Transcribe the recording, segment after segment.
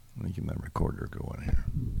Let me get my recorder going here.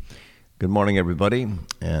 Good morning, everybody.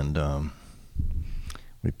 And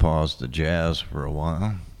we paused the jazz for a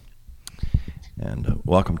while. And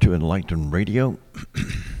welcome to Enlightened Radio.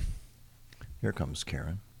 Here comes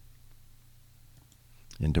Karen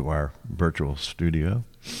into our virtual studio.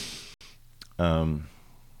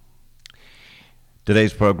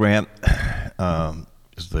 Today's program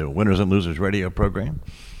is the Winners and Losers Radio program.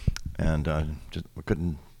 And we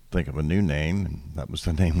couldn't think of a new name, and that was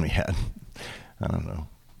the name we had, I don't know,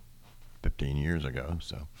 15 years ago.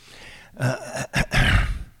 So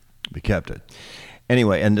we kept it.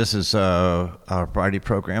 Anyway, and this is our Friday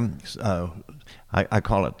program. I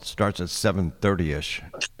call it starts at 7:30ish.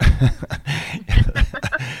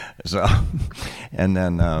 So, and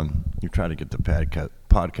then you try to get the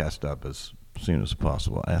podcast up as soon as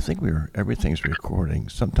possible. I think everything's recording.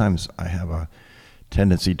 Sometimes I have a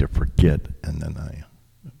tendency to forget, and then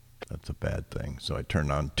that's a bad thing. So I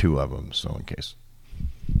turned on 2 of them, so in case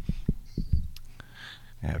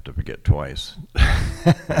I have to forget twice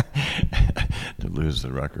to lose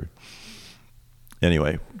the record.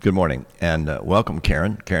 Anyway, good morning, and welcome,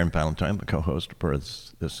 Karen Valentine, the co-host for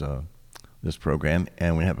this program,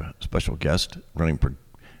 and we have a special guest running for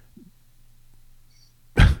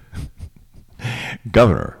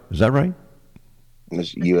governor. Is that right?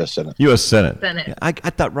 It's U.S. Senate. U.S. Senate. Yeah, I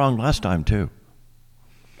got that wrong last time too.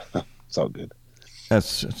 It's all good.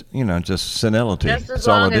 That's just senility. Just as That's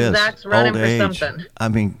long all it as is. Zach's running Old for age. something. I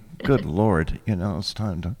mean, good Lord, it's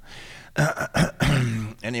time to.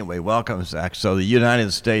 Anyway, welcome, Zach. So the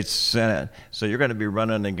United States Senate. So you're going to be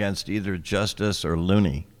running against either Justice or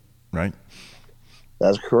Looney, right?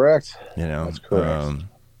 That's correct. That's correct.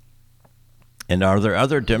 And are there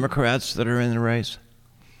other Democrats that are in the race?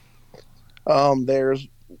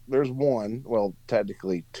 There's one. Well,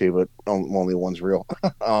 technically 2, but only one's real.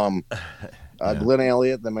 Glenn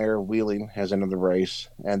Elliott, the mayor of Wheeling, has entered the race,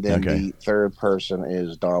 and then the third person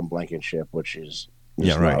is Don Blankenship, which is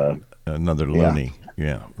another loony.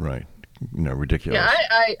 Yeah, right. Ridiculous. Yeah,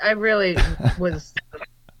 I really was.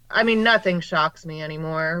 I mean, nothing shocks me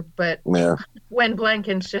anymore. But when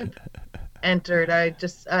Blankenship entered, I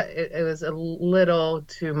just it was a little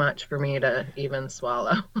too much for me to even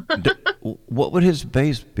swallow. What would his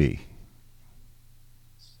base be?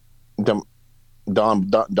 Don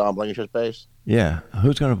Blankenship's base. Yeah,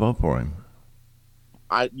 who's going to vote for him?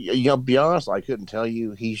 Be honest, I couldn't tell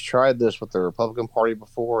you. He's tried this with the Republican Party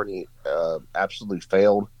before, and he absolutely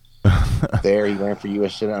failed. There, he ran for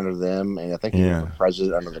U.S. Senate under them, and I think he ran for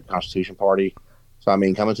president under the Constitution Party. So, I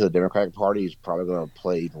mean, coming to the Democratic Party is probably going to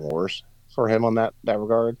play even worse for him on that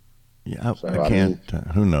regard. Yeah, so, I can't.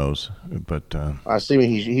 Who knows? But I assume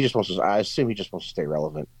he just wants to. I assume he just wants to stay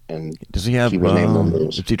relevant. And does he have?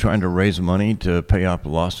 Is he trying to raise money to pay off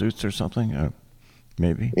lawsuits or something?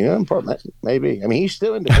 Maybe. Maybe. I mean, he's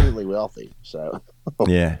still independently wealthy. So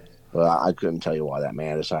yeah. Well, I couldn't tell you why that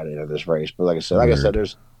man decided to enter this race. But like I said,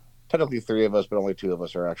 there's technically 3 of us, but only 2 of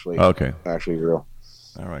us are actually real.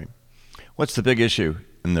 All right. What's the big issue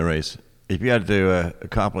in the race? If you had to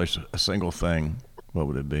accomplish a single thing, what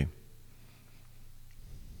would it be?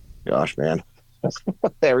 Gosh, man,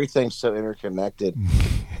 everything's so interconnected.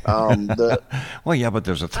 Well, yeah, but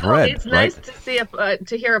there's a thread. It's nice to see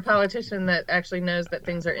to hear a politician that actually knows that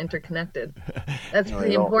things are interconnected. That's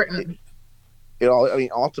pretty important.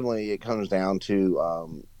 Ultimately, it comes down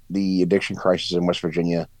to the addiction crisis in West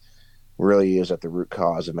Virginia. Really is at the root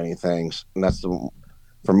cause of many things, and that's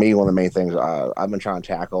for me one of the main things I've been trying to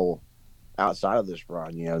tackle outside of this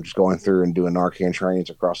run. Just going through and doing Narcan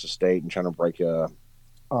trainings across the state and trying to break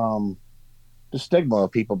the stigma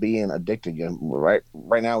of people being addicted. Right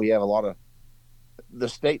now we have a lot of the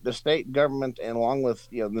state government, and along with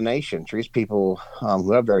the nation, treats people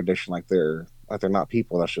who have their addiction like they're not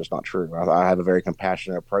people. That's just not true. I have a very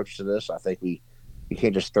compassionate approach to this. I think we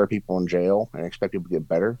can't just throw people in jail and expect people to get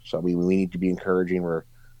better. So we need to be encouraging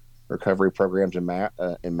recovery programs in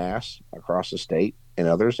mass across the state and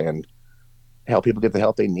others, and help people get the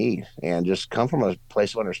help they need, and just come from a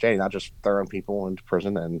place of understanding, not just throwing people into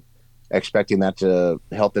prison and expecting that to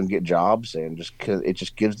help them get jobs, and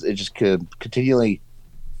it could continually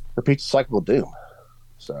repeat the cycle of doom.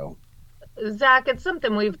 So, Zach, it's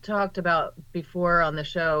something we've talked about before on the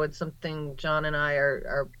show. It's something John and I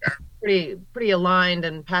are pretty aligned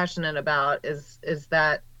and passionate about. Is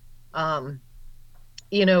that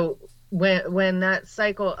when that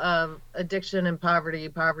cycle of addiction and poverty,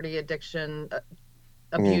 addiction,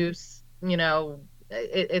 abuse,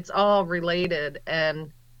 it's all related,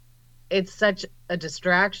 and it's such a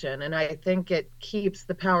distraction. And I think it keeps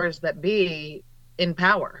the powers that be in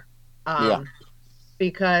power.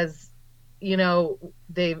 Because you know,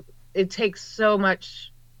 it takes so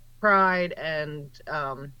much pride and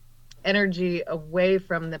energy away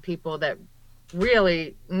from the people that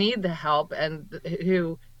really need the help, and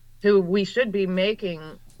who we should be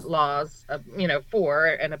making laws, you know, for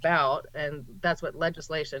and about, and that's what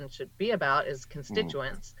legislation should be about, is Mm,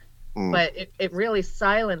 constituents. mm, But it really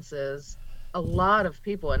silences a lot of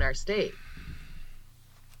people in our state.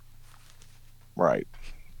 right.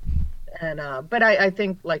 And but I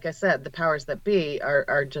think, like I said, the powers that be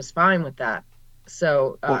are just fine with that.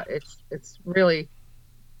 So Well, it's really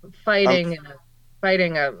I'm fighting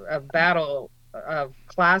fighting a battle of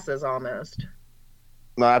classes almost.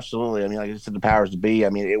 no, absolutely. I mean, like I said, the powers to be. I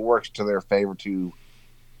mean, it works to their favor to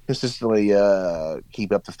consistently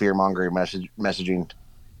keep up the fear mongering messaging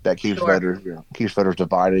that Sure. keeps voters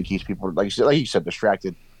divided, keeps people like you said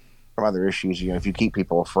distracted from other issues. You know, if you keep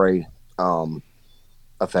people afraid um,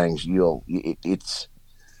 of things, it's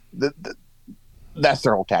the, that's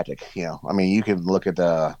their whole tactic. You know, I mean, you can look at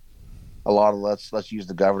a lot of let's use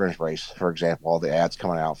the governor's race for example. All the ads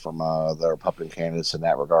coming out from the Republican candidates in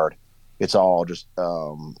that regard, it's all just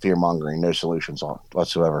fear mongering, no solutions on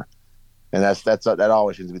whatsoever. And that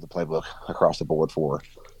always seems to be the playbook across the board for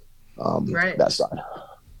Right. that side.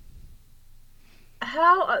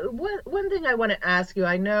 How one thing I want to ask you,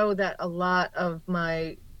 I know that a lot of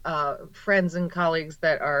my friends and colleagues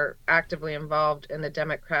that are actively involved in the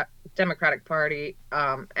Democratic Party,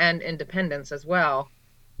 and independents as well,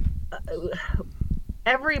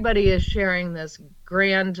 everybody is sharing this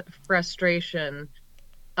grand frustration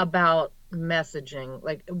about messaging.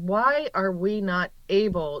 Like, why are we not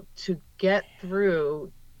able to get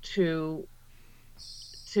through to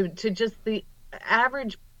just the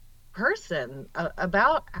average person,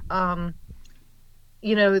 about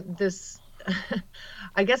you know, this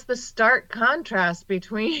I guess the stark contrast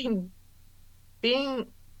between being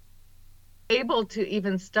able to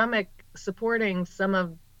even stomach supporting some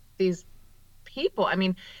of these people. I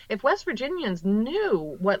mean, if West Virginians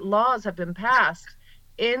knew what laws have been passed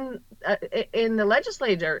in in the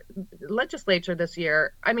legislature this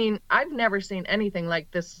year, I mean, I've never seen anything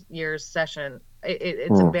like this year's session. It's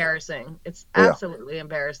Mm, embarrassing. It's yeah. absolutely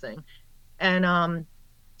embarrassing. And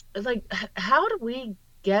it's like, how do we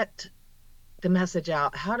get the message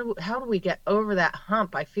out? How do we get over that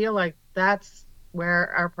hump? I feel like that's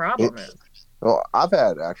where our It problem is. well, I've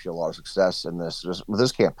had actually a lot of success in this. Just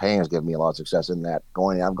this campaign has given me a lot of success in that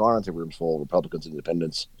I've gone into rooms full of Republicans,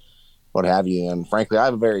 independents, what have you, and frankly, I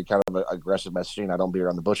have a very kind of aggressive messaging. I don't beat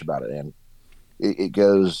around the bush about it, and it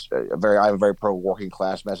goes very. I have a very pro working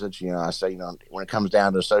class message. You know, I say, you know, when it comes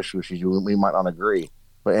down to social issues, we might not agree,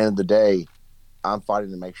 but at the end of the day, I'm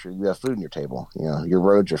fighting to make sure you have food on your table. You know, your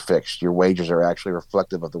roads are fixed, your wages are actually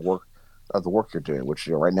reflective of the work you're doing. Which,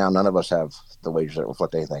 you know, right now, none of us have the wages that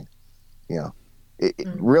reflect anything. You know,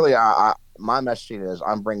 Mhm. really, my messaging is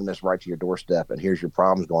I'm bringing this right to your doorstep, and here's your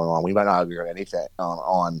problems going on. We might not agree on anything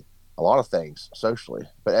on a lot of things socially,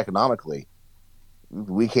 but economically,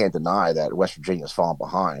 we can't deny that West Virginia's fallen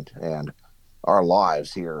behind, and our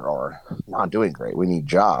lives here are not doing great. We need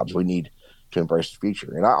jobs. We need to embrace the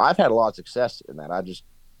future, and I've had a lot of success in that. I just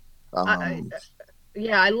I, um,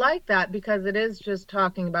 Yeah, I like that because it is just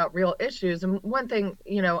talking about real issues. And one thing,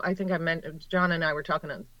 you know, I think I meant John and I were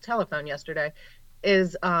talking on the telephone yesterday,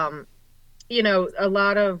 is you know, a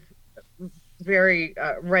lot of very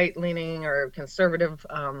right-leaning or conservative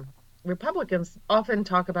Republicans often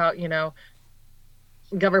talk about, you know,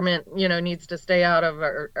 government, you know, needs to stay out of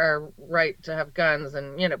our right to have guns,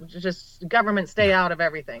 and, you know, just government stay out of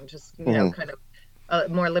everything. Just, you know, mhm. kind of a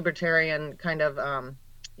more libertarian kind of,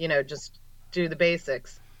 you know, just do the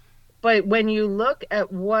basics. But when you look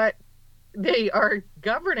at what they are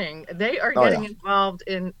governing, they are Oh yeah, getting involved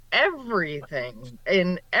in everything,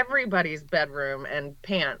 in everybody's bedroom and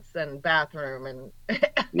pants and bathroom and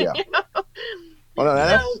yeah. you know. Well, no,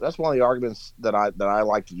 So that's one of the arguments that I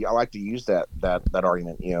like to use that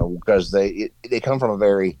argument, you know, because they come from a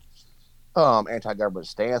very anti-government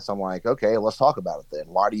stance. I'm like, okay, let's talk about it then.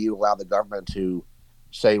 Why do you allow the government to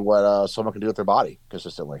say what someone can do with their body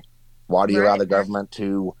consistently? Why do you allow right, the government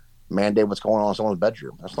to mandate what's going on in someone's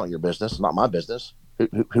bedroom? That's not your business. It's not my business.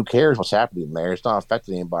 Who cares what's happening there? It's not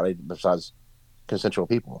affecting anybody besides consensual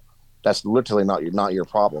people. That's literally not your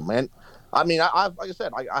problem, man. I mean, like I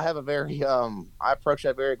said, I have a very I approach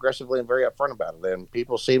that very aggressively and very upfront about it, and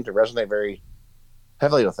people seem to resonate very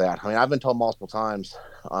heavily with that. I mean, I've been told multiple times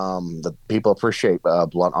that people appreciate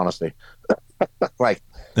blunt honesty, like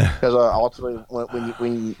because ultimately,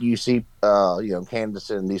 when you see you know candidates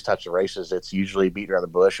in these types of races, it's usually beating around the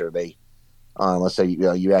bush, or they let's say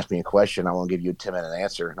you ask me a question, I want to give you a 10-minute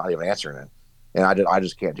answer, not even answering it. and I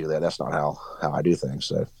just can't do that. That's not how I do things.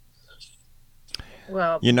 So,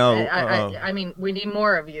 Well, You know, I mean, we need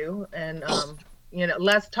more of you, and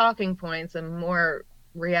less talking points and more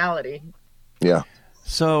reality. yeah,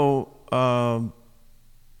 so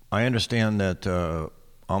I understand that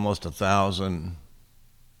almost 1,000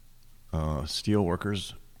 steel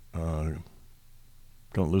workers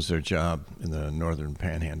don't lose their job in the northern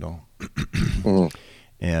panhandle, mm,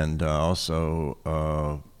 and also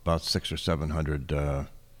about 600 or 700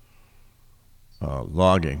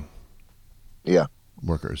 logging yeah,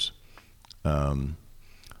 workers.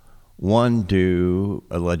 One due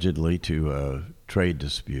allegedly to a trade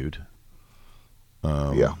dispute,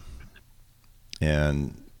 yeah,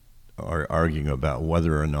 and are arguing about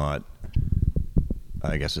whether or not,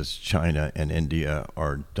 I guess it's China and India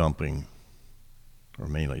are dumping, or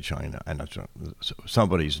mainly China. I'm not sure.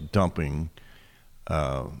 Somebody's dumping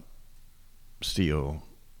steel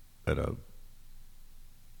at a,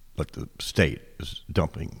 like the state is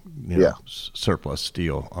dumping, yeah, surplus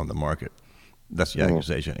steel on the market. That's the mm,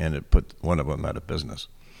 accusation, and it put one of them out of business.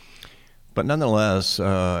 But nonetheless,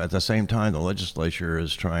 at the same time, the legislature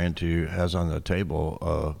has on the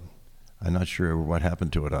table. I'm not sure what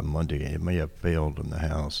happened to it on Monday. It may have failed in the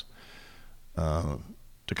House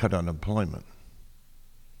to cut unemployment.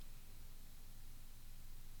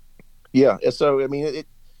 yeah. And so I mean,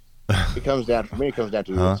 it comes down for me. It comes down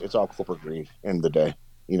to Huh? it's all corporate greed. End of the day.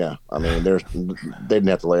 I mean, they didn't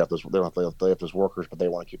have to lay off those. They don't have to lay off those workers, but they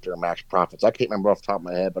want to keep their max profits. I can't remember off the top of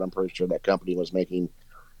my head, but I'm pretty sure that company was making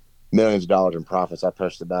millions of dollars in profits. I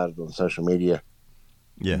posted about it on social media.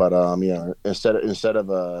 Yeah. But instead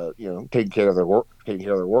of taking care of taking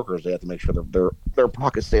care of their workers, they have to make sure their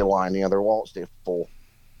pockets stay aligned, their wallets stay full.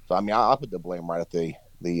 So I mean, I put the blame right at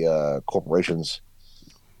the corporations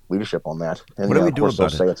leadership on that. And What do we of do course they'll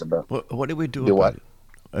about it? say it's about What do we do do about what? it?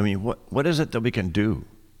 I mean, what is it that we can do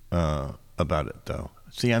about it, though?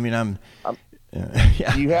 See, I mean, Um,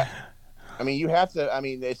 yeah, you have. I mean, you have to. I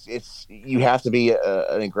mean, it's you have to be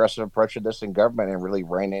an aggressive approach to this in government and really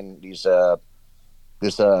rein in these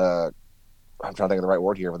this I'm trying to think of the right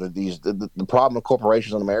word here, but the problem with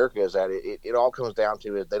corporations in America is that it all comes down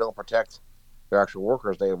to is they don't protect their actual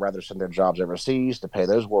workers. They rather send their jobs overseas to pay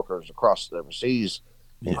those workers across the overseas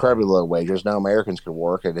yeah, incredibly low wages. No Americans can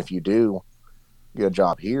work, and if you do get a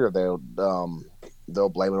job here, they'll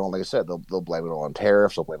blame it on, like I said, they'll blame it on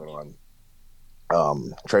tariffs, they'll blame it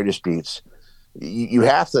on trade disputes. You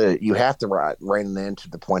have to rein it in to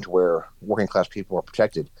the point where working class people are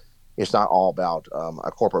protected. It's not all about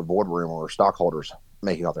a corporate boardroom or stockholders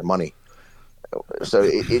making all their money. So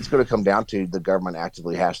it's going to come down to the government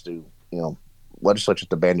actively has to, legislatures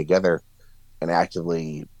to band together and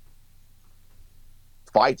actively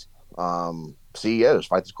fight CEOs,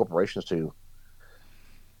 fight these corporations to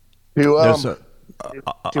there's um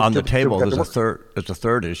a on the to table. protect There's the a workers. third. There's a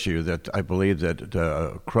third issue that I believe that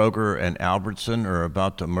Kroger and Albertson are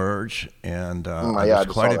about to merge, and Yeah, I there's just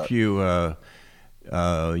quite saw a that.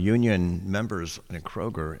 few union members in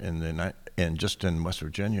Kroger and just in West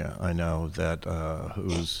Virginia. I know that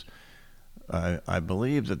who's. I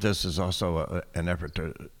believe that this is also an effort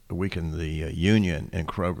to weaken the union in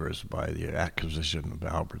Kroger's by the acquisition of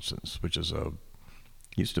Albertsons, which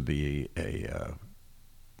used to be a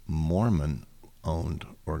Mormon-owned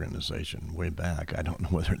organization way back. I don't know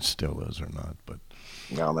whether it still is or not, but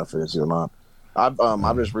I don't know if it is or not. I've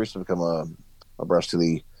just recently become abreast to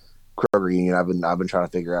the Kroger union. I've been trying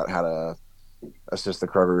to figure out how to assist the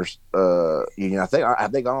Kroger's union. I think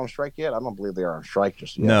have they gone on strike yet? I don't believe they are on strike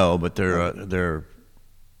just yet. no, but they're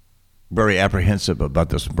very apprehensive about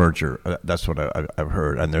this merger. That's what I've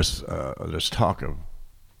heard, and there's talk of.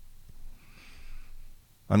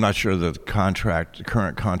 I'm not sure the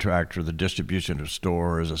current contract, or the distribution of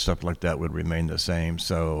stores and stuff like that would remain the same.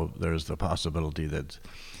 So there's the possibility that,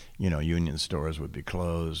 union stores would be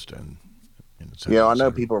closed and et cetera, I et know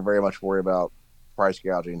cetera. people are very much worried about price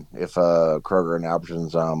gouging if Kroger and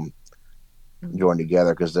Albertsons join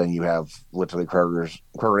together, because then you have literally Kroger,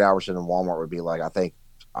 Albertson, and Walmart would be like, I think,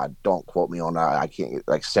 I don't quote me on that. I can't,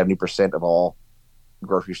 like 70% of all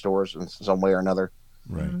grocery stores in some way or another.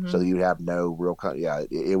 Right. So that you'd have no real,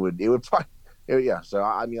 it would probably, yeah. So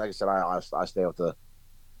I mean, like I said, I stay with the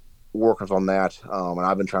workers on that, and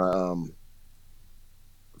I've been trying to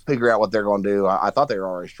figure out what they're going to do. I thought they were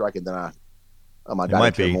already striking, then I It got might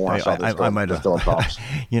into it be. more. I saw I might they're have. still in talks.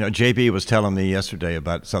 JB was telling me yesterday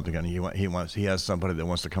about something, and he has somebody that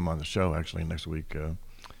wants to come on the show actually next week to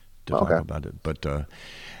talk Okay. about it. But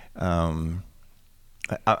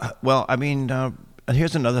well, I mean,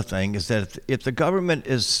 here's another thing: is that if the government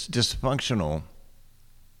is dysfunctional,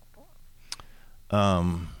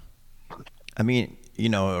 I mean,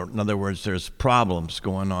 in other words, there's problems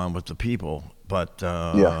going on with the people, but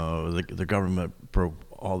Yeah. the government, for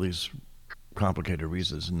all these complicated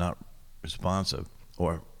reasons, is not responsive,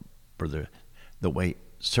 or for the way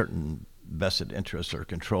certain vested interests are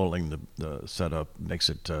controlling the setup makes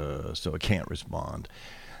it so it can't respond.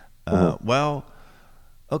 Hmm. Well,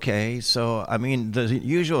 okay, so I mean, the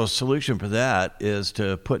usual solution for that is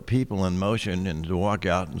to put people in motion and to walk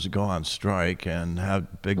out and to go on strike and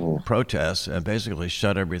have big Hmm. protests and basically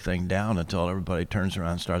shut everything down until everybody turns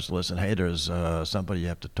around and starts to listen. Hey, there's somebody you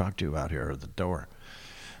have to talk to out here at the door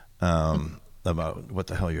about what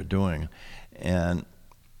the hell you're doing. And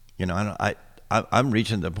I'm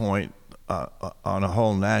reaching the point on a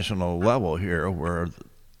whole national level here where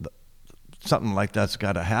something like that's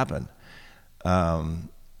got to happen. Um,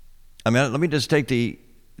 I mean, let me just take the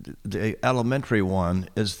elementary one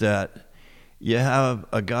is that you have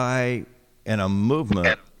a guy in a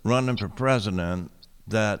movement running for president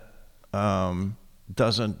that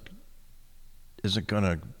doesn't isn't going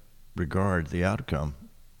to regard the outcome,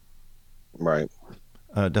 Right.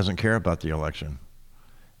 doesn't care about the election,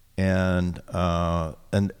 and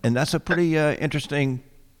that's a pretty interesting,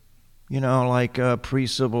 like a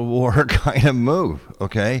pre-Civil War kind of move.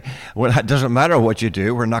 Okay, well, it doesn't matter what you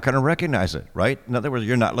do, we're not going to recognize it, right? In other words,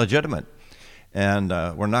 you're not legitimate, and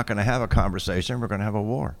we're not going to have a conversation. We're going to have a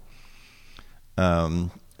war.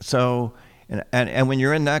 So, and when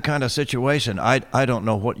you're in that kind of situation, I don't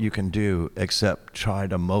know what you can do except try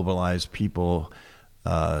to mobilize people.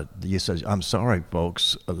 You said, I'm sorry,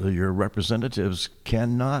 folks, your representatives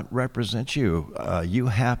cannot represent you. You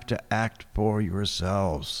have to act for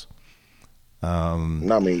yourselves.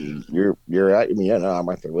 No, I mean you're right. I mean, yeah, no, I'm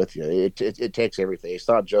right there with you. It takes everything. It's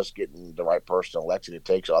not just getting the right person elected. It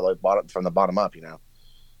takes all the way bottom from the bottom up.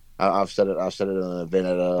 I've said it. I've said it in an event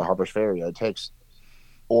at Harper's Ferry. It takes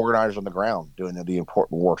organizers on the ground doing the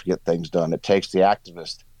important work to get things done. It takes the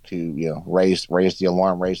activists to raise the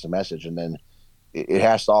alarm, raise the message, and then it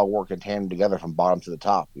has to all work in tandem together from bottom to the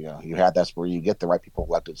top. That's where you get the right people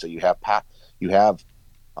elected. So you have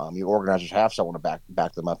your organizers have someone to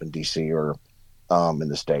back them up in DC or in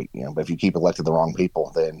the state. But if you keep elected the wrong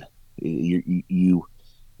people, then you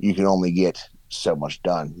can only get so much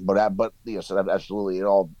done. So that absolutely it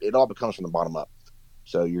all becomes from the bottom up.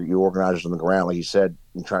 So your organizers on the ground, like you said,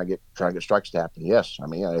 and trying to get strikes to happen. Yes, I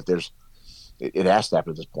mean, if there's it has to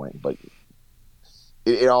happen at this point, but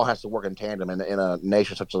it all has to work in tandem. And in a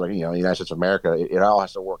nation such as the United States of America, it all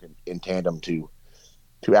has to work in tandem to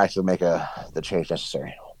actually make the change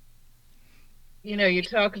necessary. You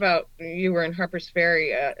talk about you were in Harper's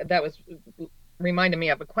Ferry. That was reminded me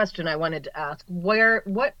of a question I wanted to ask.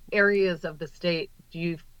 What areas of the state do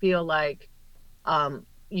you feel like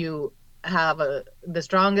you have the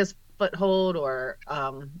strongest foothold, or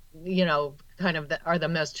kind of are the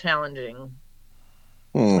most challenging?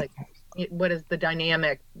 Hmm. Like, what is the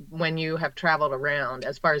dynamic when you have traveled around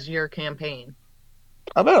as far as your campaign?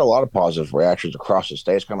 I've had a lot of positive reactions across the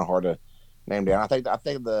state. It's kind of hard to name down. I think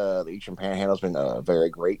the Eastern Panhandle has been very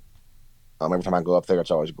great. Every time I go up there,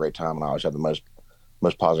 it's always a great time, and I always have the most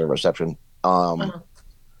positive reception. Uh-huh.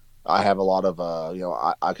 I have a lot of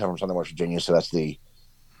I come from Southern West Virginia, so that's the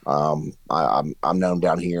I'm known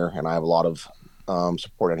down here, and I have a lot of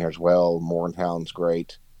support down here as well. Morgantown's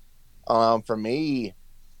great. For me,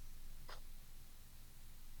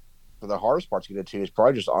 for the hardest part to get into is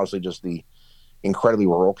probably just honestly just the incredibly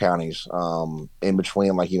rural counties in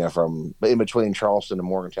between, from in between Charleston and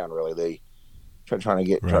Morgantown. Really, they trying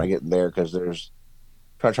to get there because there's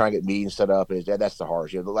trying to get meetings set up. That's the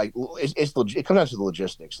hardest. It comes down to the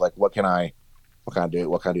logistics. Like, what can I do?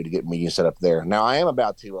 What can I do to get meetings set up there? Now, I am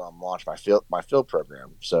about to launch my field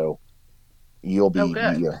program, so you'll be Oh,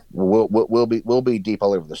 good. we'll be deep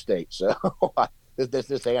all over the state. So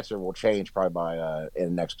this answer will change probably by in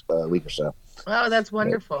the next week or so. Oh, that's But,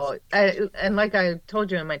 wonderful. And like I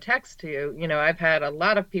told you in my text to you, I've had a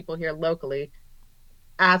lot of people here locally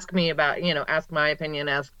ask me about, ask my opinion,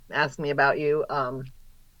 ask me about you.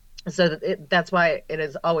 So that's why it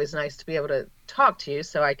is always nice to be able to talk to you,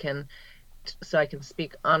 so I can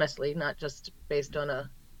speak honestly, not just based on a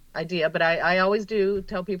idea. But I always do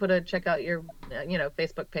tell people to check out your,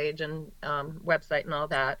 Facebook page and website and all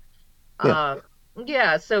that. yeah. Uh,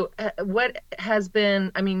 yeah. So what has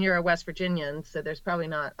been, I mean, you're a West Virginian, so there's probably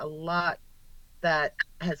not a lot that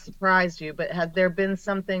has surprised you, but has there been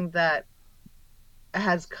something that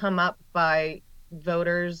has come up by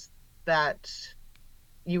voters that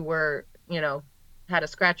you were, had a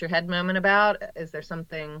scratch your head moment about? Is there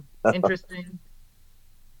something interesting?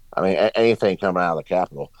 I mean, anything coming out of the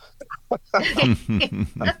Capitol.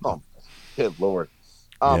 Oh, good Lord.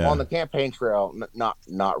 On the campaign trail,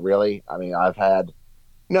 not really. I mean, I've had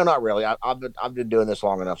no, not really. I've been doing this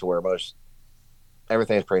long enough to where most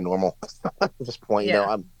everything's pretty normal at this point. Yeah.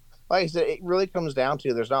 I'm like I said, it really comes down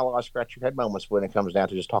to there's not a lot of scratch your head moments when it comes down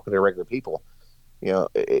to just talking to regular people.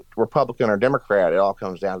 Republican or Democrat, it all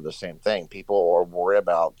comes down to the same thing. People are worried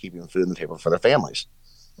about keeping food on the table for their families.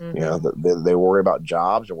 They worry about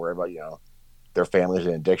jobs, they worry about their families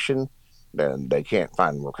in addiction. Then they can't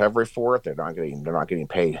find recovery for it. They're not getting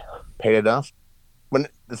paid enough. When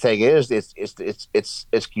the thing is,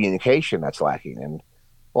 it's communication that's lacking, and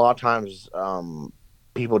a lot of times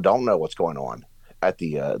people don't know what's going on at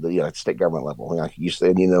the state government level. Like you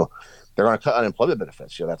said, they're going to cut unemployment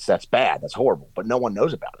benefits. That's bad. That's horrible. But no one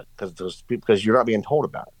knows about it because you're not being told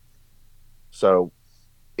about it. So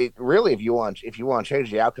it really, if you want to change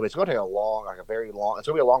the outcome, it's going to take a very long. It's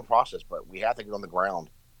going to be a long process. But we have to get on the ground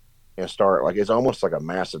and start. Like, it's almost like a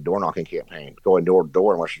massive door knocking campaign, going door to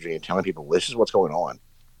door in West Virginia, telling people this is what's going on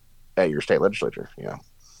at your state legislature.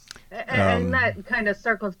 And that kind of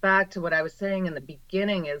circles back to what I was saying in the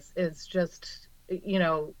beginning is just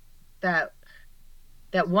that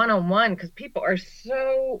one-on-one, because people are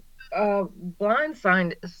so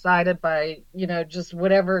blindsided by just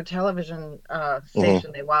whatever television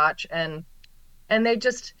station they watch, and they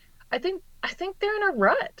just I think they're in a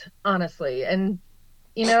rut, honestly, and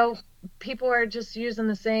people are just using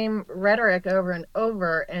the same rhetoric over and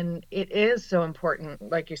over, and it is so important,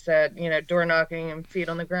 like you said, door knocking and feet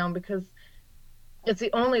on the ground, because it's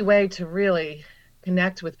the only way to really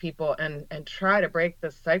connect with people and try to break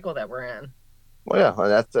this cycle that we're in. Well, yeah,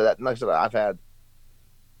 that's that. Like I said, I've had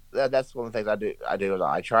that's one of the things I do is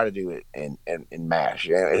I try to do it in mash.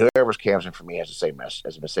 Whoever's canvassing for me has the same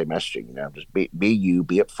messaging. Just be you,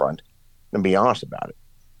 be upfront, and be honest about it.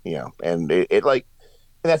 And it like.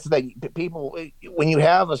 And that's the thing. People, when you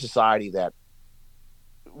have a society that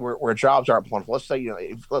where jobs aren't plentiful, let's say,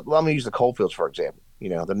 let me use the coal fields, for example.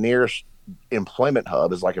 The nearest employment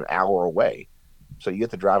hub is like an hour away. So you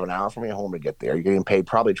have to drive an hour from your home to get there. You're getting paid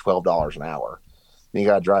probably $12 an hour. Then you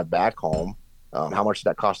got to drive back home. How much does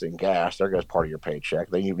that cost in gas? There goes part of your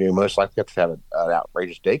paycheck. Then you most likely have to have an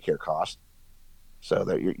outrageous daycare cost. So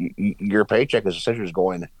that your paycheck is essentially just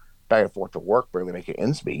going back and forth to work, barely making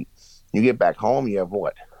ends meet. You get back home, you have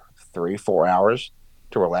what, 3-4 hours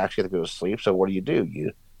to relax. You have to go to sleep. So what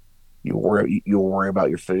do? You worry about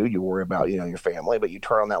your food. You worry about your family. But you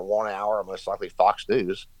turn on that 1 hour, most likely Fox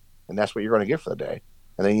News, and that's what you're going to get for the day.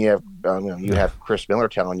 And then you have Chris Miller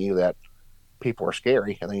telling you that people are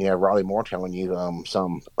scary, and then you have Riley Moore telling you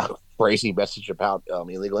some crazy message about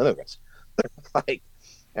illegal immigrants. But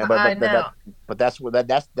that's the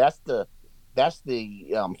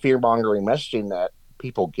fear mongering messaging that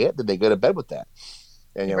people get, that they go to bed with that.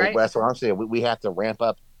 And right. That's what I'm saying. We have to ramp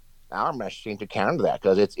up our messaging to counter that,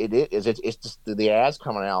 because it's just the ads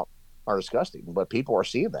coming out are disgusting, but people are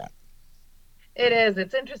seeing that. It is.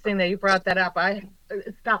 It's interesting that you brought that up.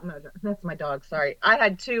 Stop, that's my dog. Sorry. I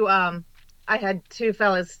had two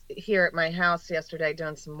fellas here at my house yesterday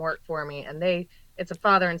doing some work for me, and it's a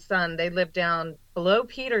father and son. They live down below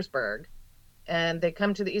Petersburg, and they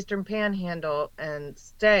come to the Eastern Panhandle and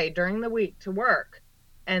stay during the week to work.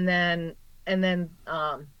 And then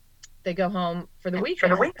they go home for the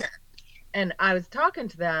weekend. And I was talking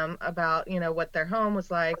to them about, what their home was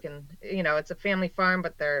like. And, it's a family farm,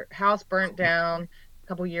 but their house burnt down a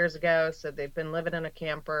couple years ago. So they've been living in a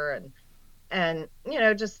camper and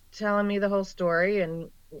just telling me the whole story. And,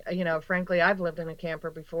 frankly, I've lived in a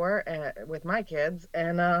camper before with my kids.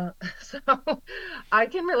 And so I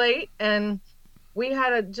can relate. And we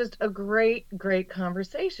had just a great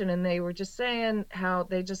conversation, and they were just saying how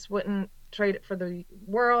they just wouldn't trade it for the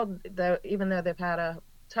world, even though they've had a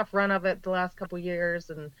tough run of it the last couple of years,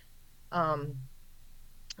 and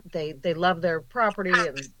they love their property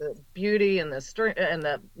and the beauty and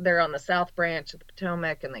they're on the South Branch of the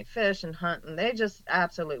Potomac, and they fish and hunt, and they just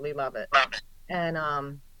absolutely love it. And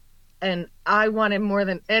I wanted more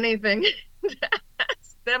than anything to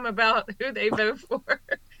ask them about who they vote for.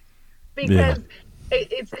 Because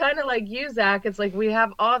it's kind of like you, Zach. It's like we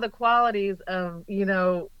have all the qualities of,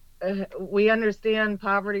 we understand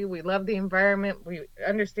poverty. We love the environment. We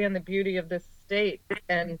understand the beauty of this state.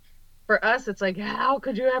 And for us, it's like, how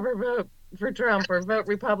could you ever vote for Trump or vote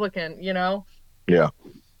Republican, Yeah.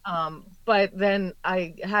 But then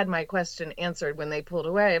I had my question answered when they pulled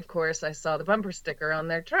away. Of course, I saw the bumper sticker on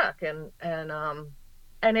their truck, and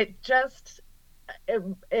it just...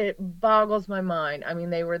 It boggles my mind. I mean,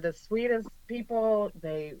 they were the sweetest people.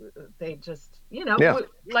 They just,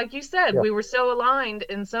 like you said, we were so aligned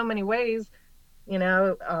in so many ways.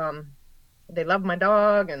 they love my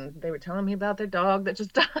dog, and they were telling me about their dog that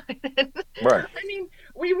just died. Right. I mean,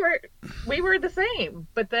 we were the same,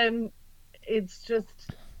 but then it's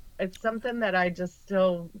just it's something that I just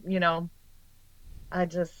still, I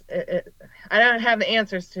don't have the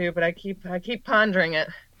answers to, but I keep pondering it.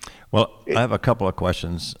 Well, I have a couple of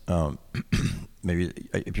questions. Maybe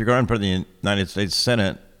if you're going for the United States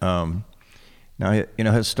Senate, now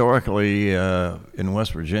historically in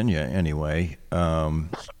West Virginia, anyway, at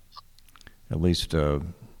least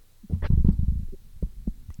in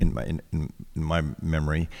my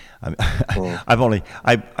memory, I've only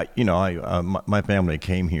my family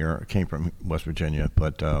came from West Virginia,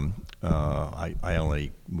 but I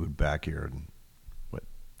only moved back here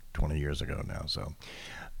 20 years ago now. So,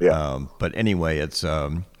 Yeah. but anyway, it's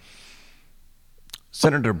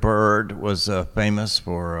Senator Byrd was famous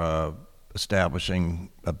for establishing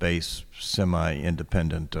a base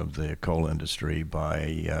semi-independent of the coal industry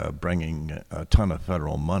by bringing a ton of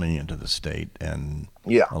federal money into the state and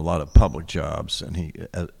Yeah. a lot of public jobs. And he,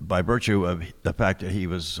 by virtue of the fact that he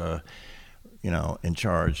was, in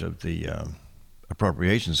charge of the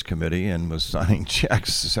Appropriations Committee and was signing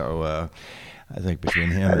checks, so I think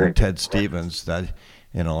between him and Ted Stevens, that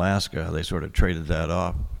in Alaska, they sort of traded that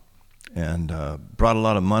off and brought a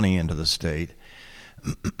lot of money into the state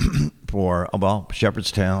for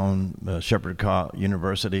Shepherdstown, Shepherd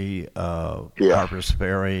University, Harper's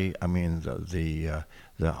Ferry. I mean, the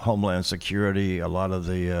Homeland Security, a lot of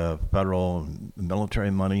the federal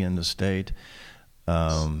military money in the state.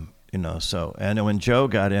 So and when Joe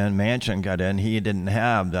got in, Manchin got in, he didn't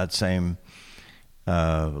have that same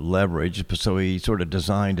leverage, so he sort of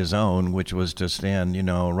designed his own, which was to stand,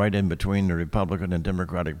 right in between the Republican and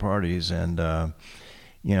Democratic parties, and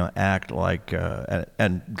act like,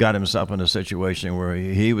 and got himself in a situation where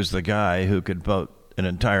he was the guy who could vote an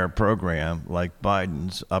entire program like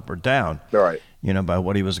Biden's up or down, Right. By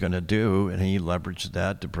what he was going to do, and he leveraged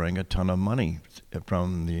that to bring a ton of money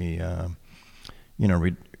from the,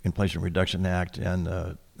 Inflation Reduction Act and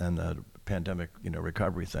the pandemic,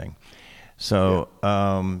 recovery thing. So,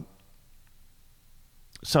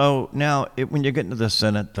 so now when you get into the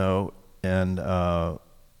Senate, though, and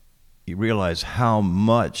you realize how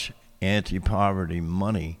much anti-poverty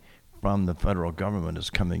money from the federal government is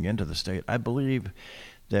coming into the state, I believe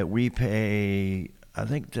that I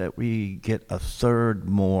think that we get a third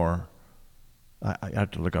more. I have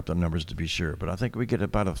to look up the numbers to be sure, but I think we get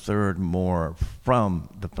about a third more from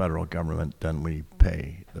the federal government than we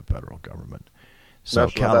pay the federal government. So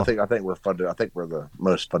I think we're funded. I think we're the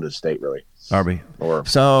most funded state, really. Are we? Or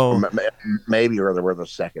maybe we're the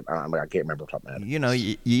second. I can't remember off the top of my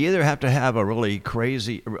head. You either have to have a really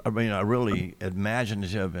crazy, a really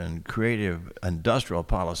imaginative and creative industrial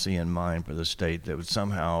policy in mind for the state that would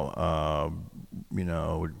somehow,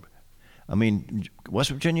 West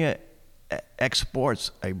Virginia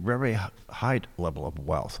exports a very high level of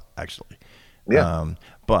wealth, actually. Yeah.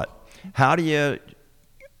 But how do you?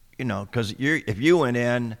 Because if you went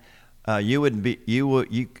in, you wouldn't be.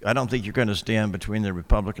 I don't think you're going to stand between the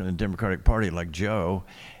Republican and Democratic Party like Joe,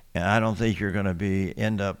 and I don't think you're going to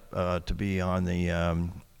end up to be on the.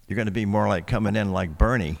 You're going to be more like coming in like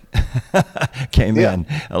Bernie came in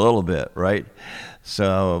a little bit, right?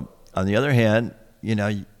 So on the other hand,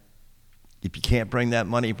 if you can't bring that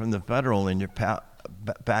money from the federal and you're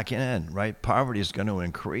back in, right? Poverty is going to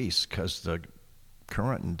increase because the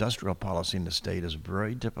current industrial policy in the state is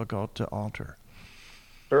very difficult to alter.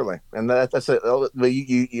 Certainly, and that's it.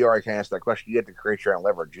 You already can answer that question. You have to create your own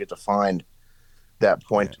leverage. You have to find that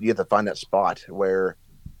point. Yeah. You have to find that spot where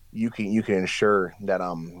you can ensure that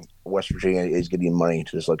West Virginia is getting money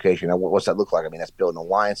to this location. Now, what's that look like? I mean, that's building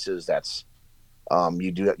alliances. That's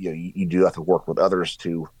you do have to work with others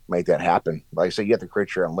to make that happen. Like I say, you have to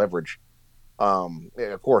create your own leverage.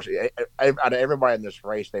 Of course, out of everybody in this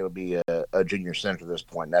race, they would be a junior senator at this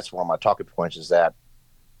point. And that's one of my talking points is that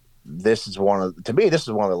this is one of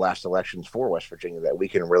the last elections for West Virginia that we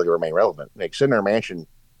can really remain relevant. Like Senator Manchin,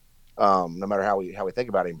 no matter how we think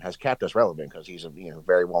about him, has kept us relevant because he's a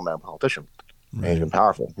very well-known politician and he's been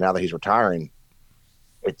powerful. Now that he's retiring,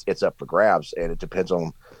 it's up for grabs, and it depends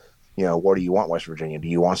on what do you want, West Virginia? Do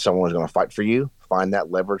you want someone who's going to fight for you, find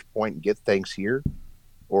that leverage point, and get things here?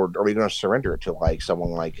 Or are we going to surrender it to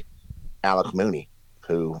someone like Alec Mooney,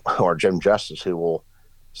 or Jim Justice, who will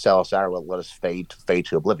sell us out or let us fade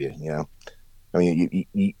to oblivion? I mean,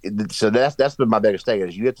 so that's been my biggest thing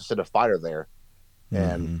is you have to send a fighter there,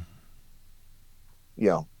 and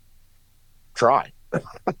try.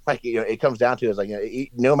 It comes down to is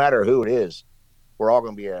no matter who it is, we're all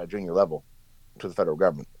going to be at a junior level to the federal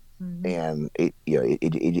government, and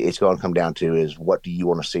it's going to come down to is what do you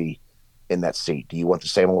want to see in that seat? Do you want the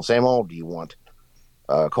same old, same old? Do you want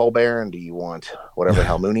Colbert? Do you want whatever the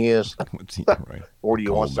hell Mooney is? Right. Or do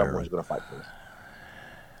you want Colbert. someone who's going to fight for you?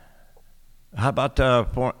 How about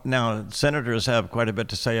now? Senators have quite a bit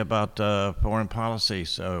to say about foreign policy,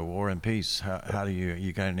 so war and peace. How do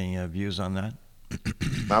you got any views on that?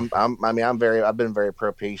 I've been very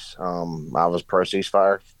pro peace. I was pro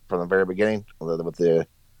ceasefire from the very beginning with the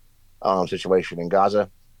situation in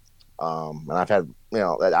Gaza. And I've had,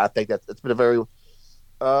 I think that it's been a very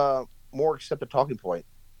more accepted talking point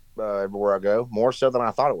everywhere I go, more so than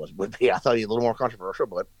I thought it would be. I thought it was a little more controversial,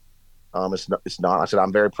 but it's not. I said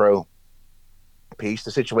I'm very pro peace.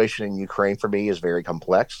 The situation in Ukraine for me is very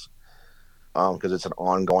complex because it's an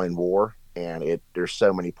ongoing war and there's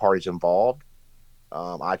so many parties involved.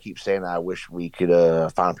 I keep saying that I wish we could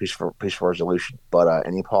find a peaceful resolution, but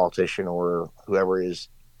any politician or whoever is,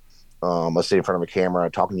 let's say in front of a camera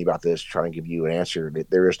talking to you about this, trying to give you an answer,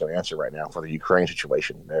 there is no answer right now for the Ukraine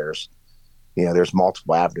situation. There's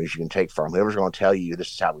multiple avenues you can take from. Whoever's going to tell you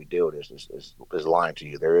this is how we do it is lying to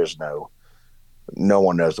you. There is no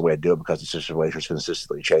one knows the way to do it because the situation is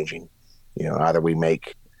consistently changing. Either we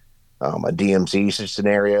make a DMZ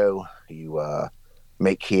scenario, you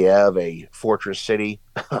make Kiev a fortress city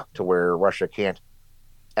to where Russia can't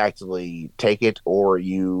actively take it, or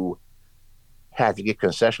you have to get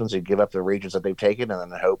concessions and give up the regions that they've taken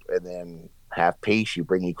and then have peace. You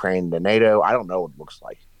bring Ukraine to NATO. I don't know what it looks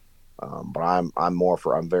like. But I'm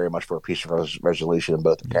very much for a peaceful resolution in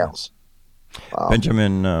both accounts.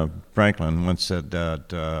 Benjamin Franklin once said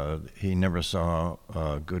that he never saw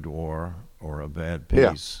a good war or a bad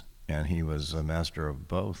peace, and he was a master of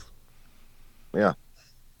both. Yeah.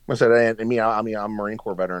 I said, I'm a Marine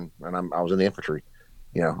Corps veteran, and I was in the infantry.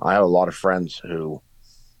 I have a lot of friends who,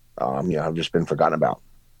 have just been forgotten about.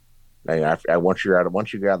 Once you get out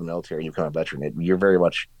of the military and you become a veteran, you're very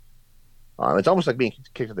much. It's almost like being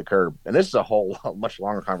kicked to the curb. And this is a whole much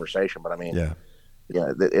longer conversation, but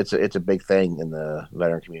it's a big thing in the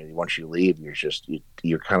veteran community. Once you leave,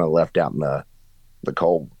 you're kind of left out in the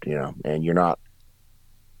cold, and you're not.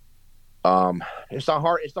 It's not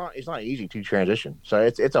hard. It's not easy to transition. So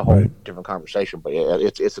it's a whole different conversation. But yeah,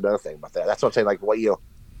 it's another thing about that. That's what I'm saying. Like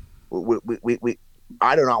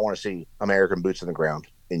I do not want to see American boots on the ground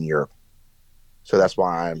in Europe. So that's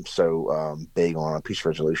why I'm so big on a peace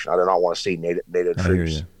resolution. I do not want to see NATO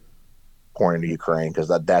troops pouring into Ukraine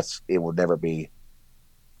because it would never be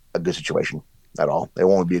a good situation at all. It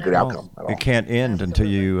won't be a good outcome at all. It can't end until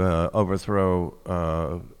you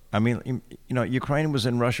overthrow. Ukraine was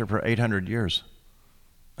in Russia for 800 years.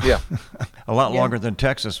 Yeah. A lot longer than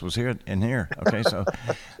Texas was here. Okay, so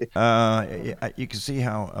you can see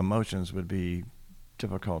how emotions would be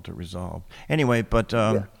difficult to resolve. Anyway, but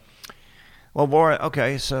well, Laura,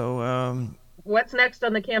 okay, so what's next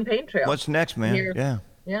on the campaign trail? What's next, man?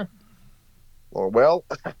 Yeah. Well,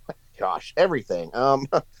 gosh, everything. Where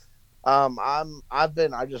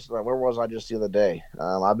was I just the other day?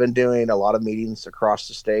 I've been doing a lot of meetings across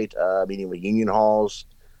the state, meeting with union halls,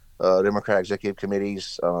 Democratic executive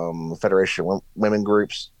committees, Federation of women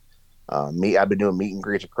groups. I've been doing meet and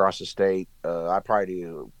greets across the state. I probably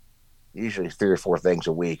do usually 3 or 4 things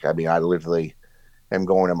a week. I literally am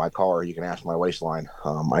going in my car. You can ask my waistline.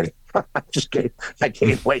 I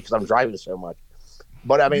can't wait because I'm driving so much.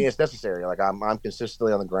 But it's necessary. Like I'm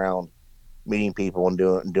consistently on the ground, meeting people and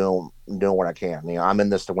doing what I can. I'm in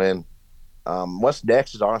this to win. What's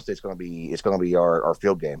next is honestly it's going to be our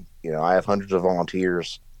field game. I have hundreds of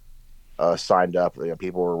volunteers signed up.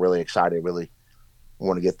 People are really excited, really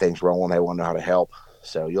want to get things rolling. They want to know how to help.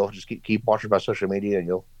 So you'll just keep watching my social media, and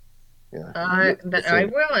you'll. I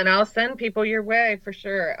will, and I'll send people your way for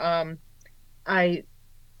sure. Did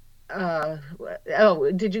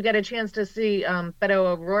you get a chance to see Beto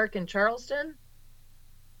O'Rourke in Charleston?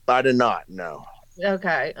 I did not. No.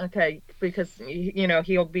 Okay, because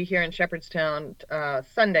he'll be here in Shepherdstown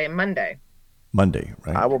Sunday and Monday. Monday,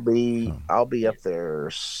 right? I'll be up there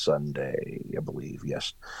Sunday, I believe.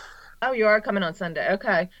 Yes. Oh, you are coming on Sunday.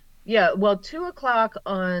 Okay. Yeah. Well, 2:00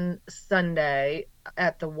 on Sunday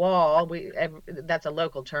at the Wall. That's a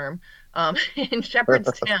local term. In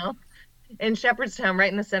Shepherdstown,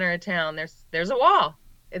 right in the center of town. There's a wall.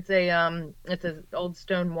 It's an old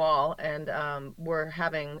stone wall, and we're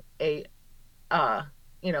having a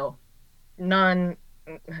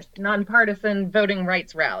nonpartisan voting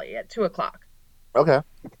rights rally at 2:00. Okay.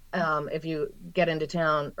 If you get into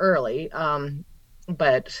town early, and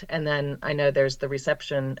then I know there's the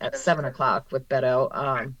reception at 7:00 with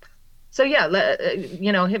Beto. So yeah,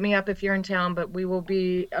 hit me up if you're in town. But we will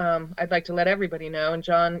be. I'd like to let everybody know, and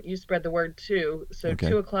John, you spread the word too. So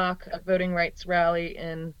 2:00, a voting rights rally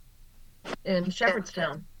in in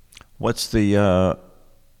Shepherdstown. What's the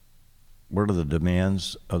what are the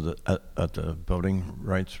demands of the at the voting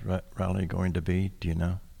rights rally going to be? Do you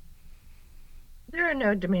know? There are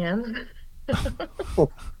no demands.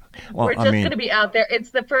 Well, We're I just going mean, to be out there. It's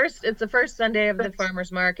the first Sunday of the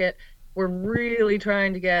farmers market. We're really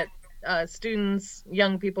trying to get students,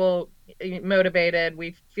 young people motivated.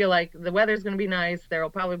 We feel like the weather's going to be nice. There will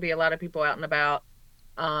probably be a lot of people out and about.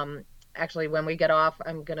 Um, Actually, when we get off,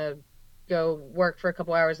 I'm going to go work for a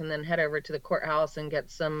couple hours and then head over to the courthouse and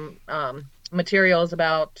get some materials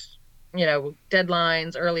about,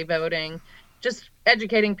 deadlines, early voting, just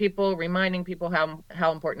educating people, reminding people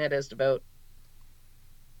how important it is to vote.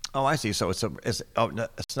 oh, I see. So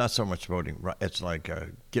it's not so much voting. It's like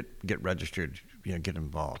get registered. Get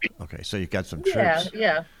involved. Okay, so you got some Yeah, troops,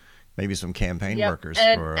 yeah. maybe some campaign Yep. workers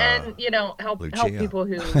And for and help Lucia.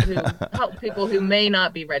 people who may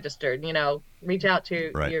not be registered, reach out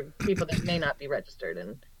to Right. your people that may not be registered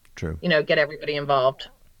and True. get everybody involved.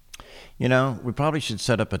 We probably should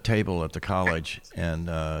set up a table at the college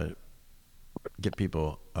and get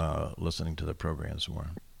people listening to the programs more.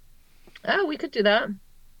 Oh, we could do that.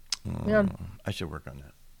 Yeah. I should work on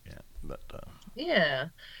that. Yeah, but Yeah.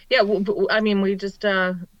 Yeah, I mean, we just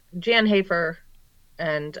Jan Hafer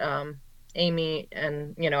and Amy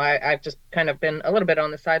and I've just kind of been a little bit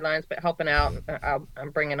on the sidelines but helping out.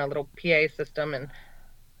 I'm bringing a little PA system and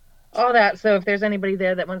all that. So if there's anybody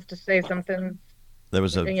there that wants to say something, there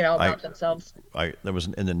was about themselves. there was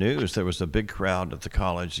in the news. There was a big crowd at the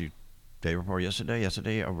college day before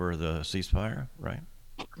yesterday over the ceasefire, right?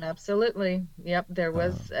 Absolutely. Yep, there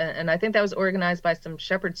was, and I think that was organized by some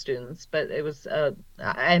Shepherd students, but it was,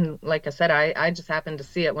 and like I said, I just happened to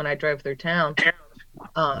see it when I drove through town.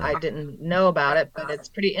 I didn't know about it, but it's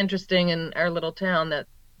pretty interesting in our little town that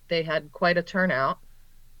they had quite a turnout.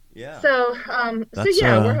 Yeah. So That's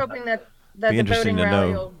yeah, we're hoping that be the interesting voting to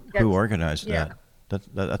rally know will get, who organized yeah,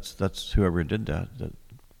 that. That's whoever did that.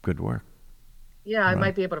 Good work. yeah, I Right.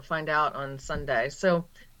 might be able to find out on Sunday. So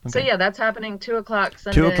Okay. yeah, that's happening 2 o'clock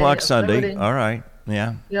 2 o'clock Sunday. Sunday. Voting. All right.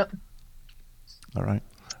 Yeah. Yep. All right.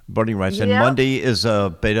 Voting rights. And Yep. Monday is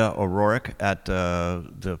Beta O'Rourke at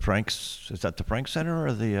the Franks. Is that the Frank Center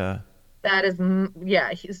or the? That is,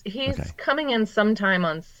 yeah, he's Okay. coming in sometime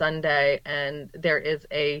on Sunday, and there is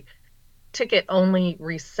a ticket only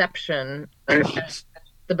reception at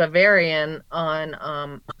the Bavarian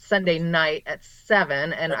on Sunday night at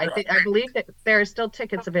 7, and I believe that there are still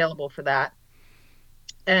tickets available for that.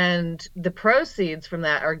 And the proceeds from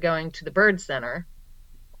that are going to the Bird Center.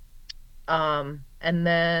 And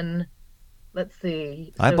then let's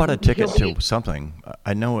see. I So bought a ticket he'll be, to something.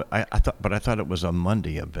 I know. I thought it was a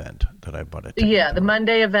Monday event that I bought a ticket yeah, the for.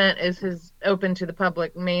 Monday event is his open to the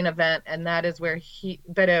public main event, and that is where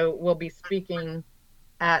Beto will be speaking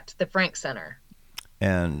at the Frank Center.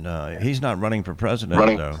 And he's not running for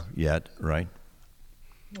president though yet, right?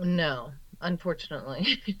 No,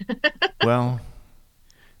 unfortunately. Well,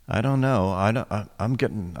 I don't know.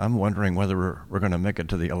 I'm wondering whether we're going to make it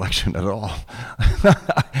to the election at all.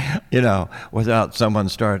 Without someone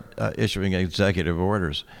start issuing executive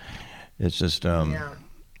orders. It's just Yeah.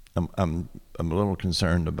 I'm a little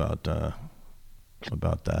concerned about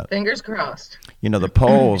that. Fingers crossed. The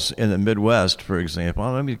polls in the Midwest, for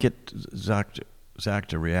example. Let me get Zach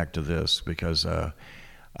to react to this because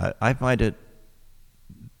I find it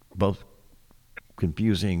both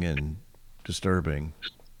confusing and disturbing.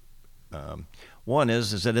 One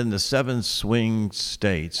is that in the 7 swing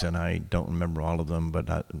states, and I don't remember all of them,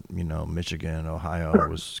 but Michigan, Ohio,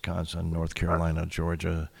 Wisconsin, North Carolina,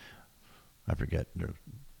 Georgia, I forget, there's a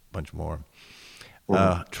bunch more.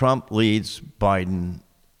 Trump leads Biden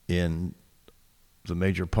in the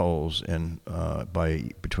major polls by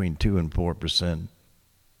between 2 and 4%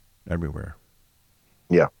 everywhere.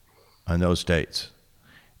 Yeah. In those states.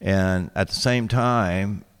 And at the same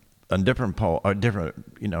time, a different poll, a different,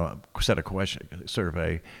 set of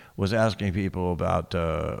survey was asking people about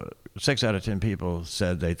 6 out of 10 people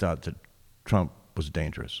said they thought that Trump was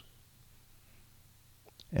dangerous.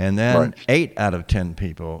 And then Right. 8 out of 10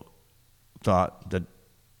 people thought that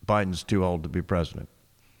Biden's too old to be president.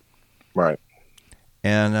 Right.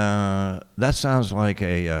 And that sounds like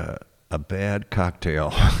a bad cocktail.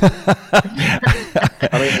 I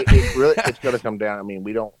mean, it's going to come down. I mean,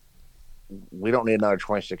 we don't need another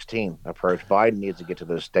 2016 approach. Biden needs to get to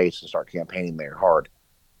those states and start campaigning there hard.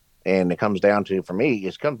 And it comes down to, for me,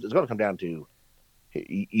 it's going to come down to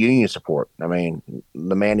union support. I mean,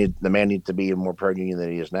 the man needs to be more pro-union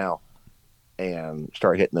than he is now, and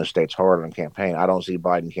start hitting those states hard on campaign. I don't see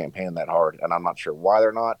Biden campaigning that hard, and I'm not sure why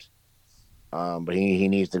they're not. But he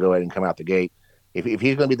needs to go ahead and come out the gate if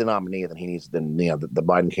he's going to be the nominee, then he needs the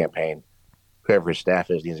Biden campaign, whoever his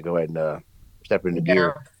staff is, needs to go ahead and step into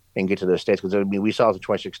gear and get to those states. Because I mean, we saw in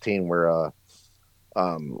 2016 where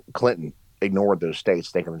Clinton ignored those states,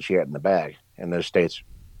 thinking that she had it in the bag, and those states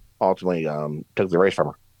ultimately took the race from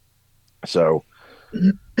her. So,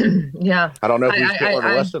 yeah, I don't know if we still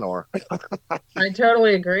learn a lesson or. I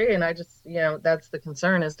totally agree, and I just that's the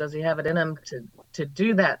concern is does he have it in him to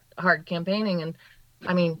do that hard campaigning? And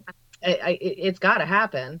I mean, it's got to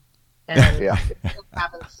happen, and it'll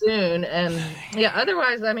happen soon. And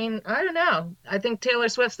otherwise, I mean, I don't know. I think Taylor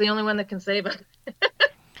Swift's the only one that can save him.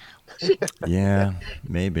 Yeah,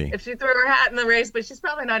 maybe. If she threw her hat in the race, but she's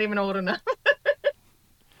probably not even old enough.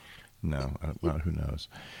 No, well, who knows?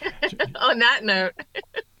 On that note.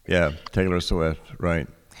 Yeah, Taylor Swift, right.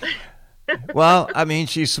 Well, I mean,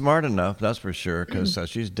 she's smart enough, that's for sure, because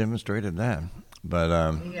she's demonstrated that. But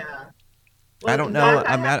yeah. Well, I don't know.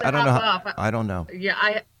 I don't know. I don't know.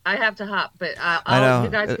 Yeah, I have to hop, but I know. You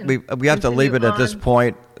guys can we have to leave it at this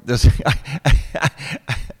point.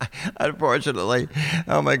 Unfortunately.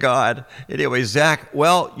 Oh my God. Anyway, Zach,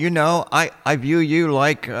 well, I view you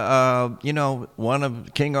like, one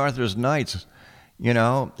of King Arthur's knights,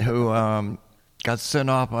 who got sent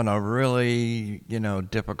off on a really,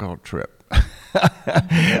 difficult trip.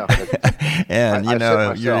 And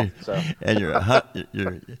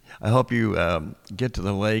I hope you get to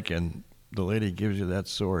the lake and the lady gives you that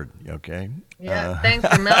sword, okay? Yeah, thanks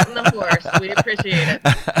for melting the horse. We appreciate it.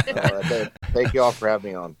 All right, thank you all for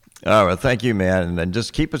having me on. All right, thank you, man. And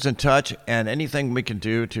just keep us in touch, and anything we can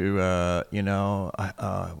do to,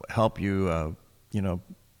 help you,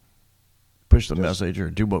 push the message or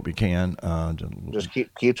do what we can. Just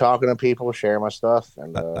keep talking to people, share my stuff,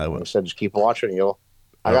 and like I said, just keep watching.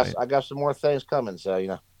 I got some more things coming,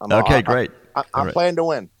 so great. I'm planning to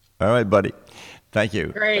win. All right, buddy. Thank you.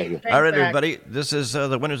 Great. Thanks, all right, everybody. This is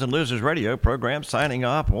the Winners and Losers Radio program signing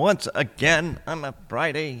off once again on a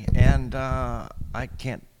Friday, and I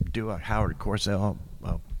can't do a Howard Cosell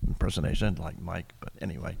impersonation like Mike, but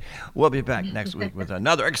anyway, we'll be back next week with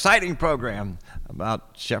another exciting program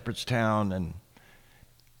about Shepherdstown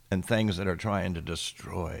and things that are trying to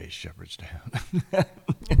destroy Shepherdstown.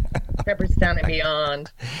 Shepherdstown and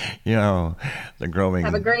beyond. The growing.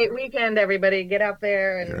 Have a great weekend, everybody. Get out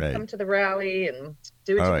there and come to the rally and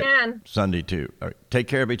do what you can. Sunday too. All right. Take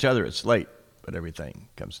care of each other. It's late, but everything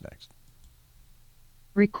comes next.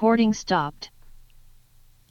 Recording stopped.